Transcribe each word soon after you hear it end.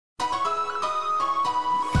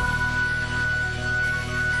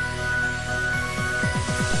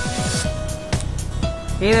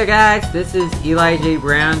Hey there guys, this is Eli J.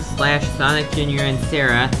 Brown / Sonic Jr. and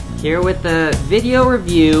Sarah here with a video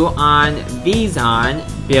review on Vezon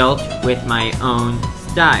built with my own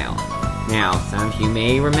style. Now, some of you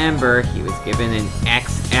may remember he was given an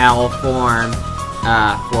XL form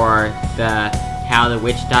for the How the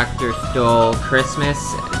Witch Doctor Stole Christmas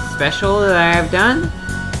special that I have done.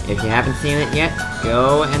 If you haven't seen it yet,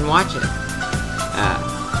 go and watch it.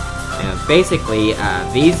 Basically,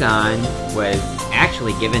 Vezon was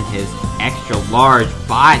actually given his extra large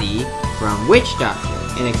body from Witch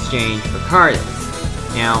Doctor in exchange for Cardus.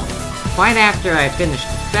 Now, quite after I finished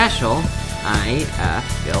the special, I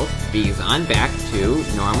built Vezon back to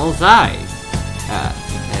normal size.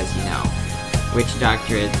 Because, you know, Witch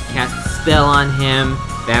Doctor had cast a spell on him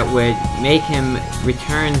that would make him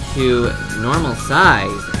return to normal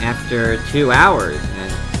size after 2 hours,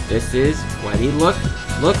 and this is what he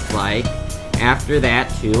looks like after that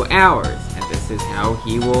 2 hours, and this is how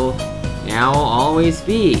he will now always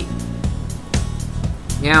be.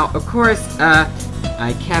 Now, of course,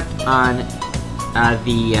 I kept on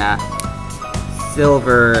the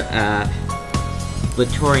silver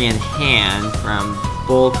Latorian hand from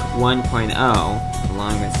Bulk 1.0,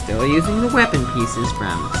 along with still using the weapon pieces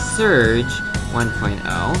from Surge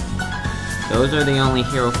 1.0. Those are the only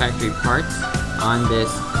Hero Factory parts on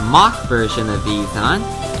this mock version of Vezon.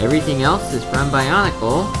 Everything else is from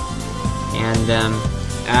Bionicle, and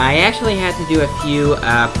I actually had to do a few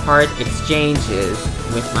part exchanges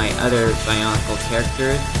with my other Bionicle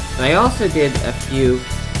characters, but I also did a few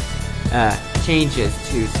changes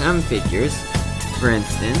to some figures. For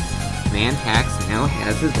instance, Mantax now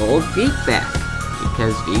has his old feet back,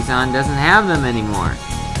 because Vezon doesn't have them anymore,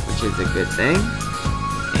 which is a good thing.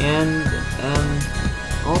 And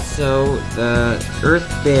also, the Earth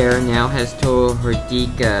Bear now has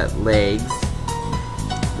Tohordica legs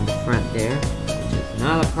in the front there, which is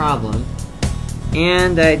not a problem.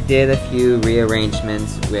 And I did a few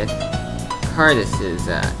rearrangements with Cardus's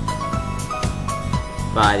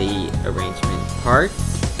body arrangement parts,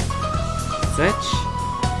 such.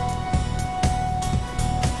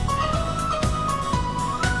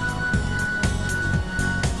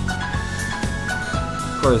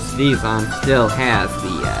 Of course, Vezon still has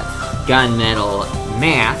the gunmetal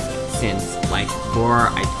mask, since, like before,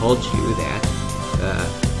 I told you that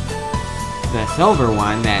the silver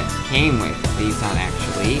one that came with Vezon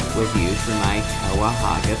actually was used for my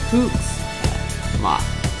Kawahaga Poots mod.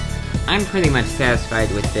 I'm pretty much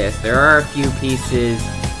satisfied with this. There are a few pieces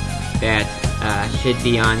that should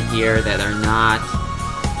be on here that are not,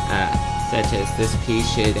 such as this piece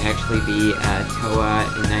should actually be a Toa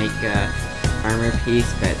Inaika armor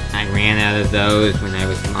piece, but I ran out of those when I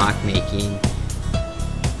was mock making.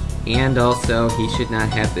 And also, he should not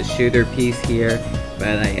have the shooter piece here,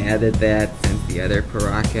 but I added that since the other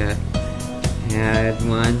Paraka had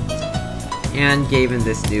one, and gave him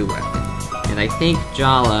this new weapon. And I think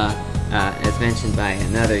Jala, as mentioned by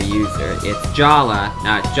another user, it's Jala,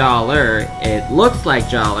 not Jawler. It looks like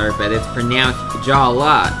Jawler, but it's pronounced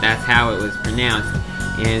Jala. That's how it was pronounced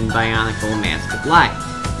in Bionicle Mask of Light.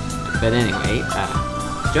 But anyway,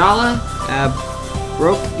 Jala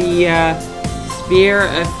broke the Spear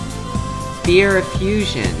of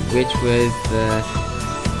Fusion, which was the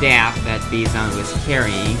staff that Vezon was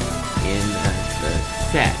carrying in the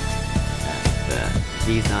set, the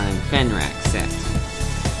Vezon and Fenrak set,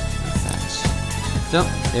 and such. So,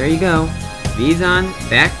 there you go. Vezon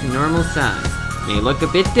back to normal size. May look a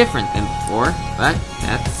bit different than before, but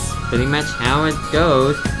that's pretty much how it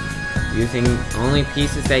goes, using only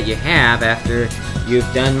pieces that you have after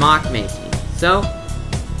you've done mock making. So,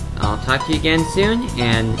 I'll talk to you again soon,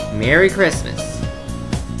 and Merry Christmas!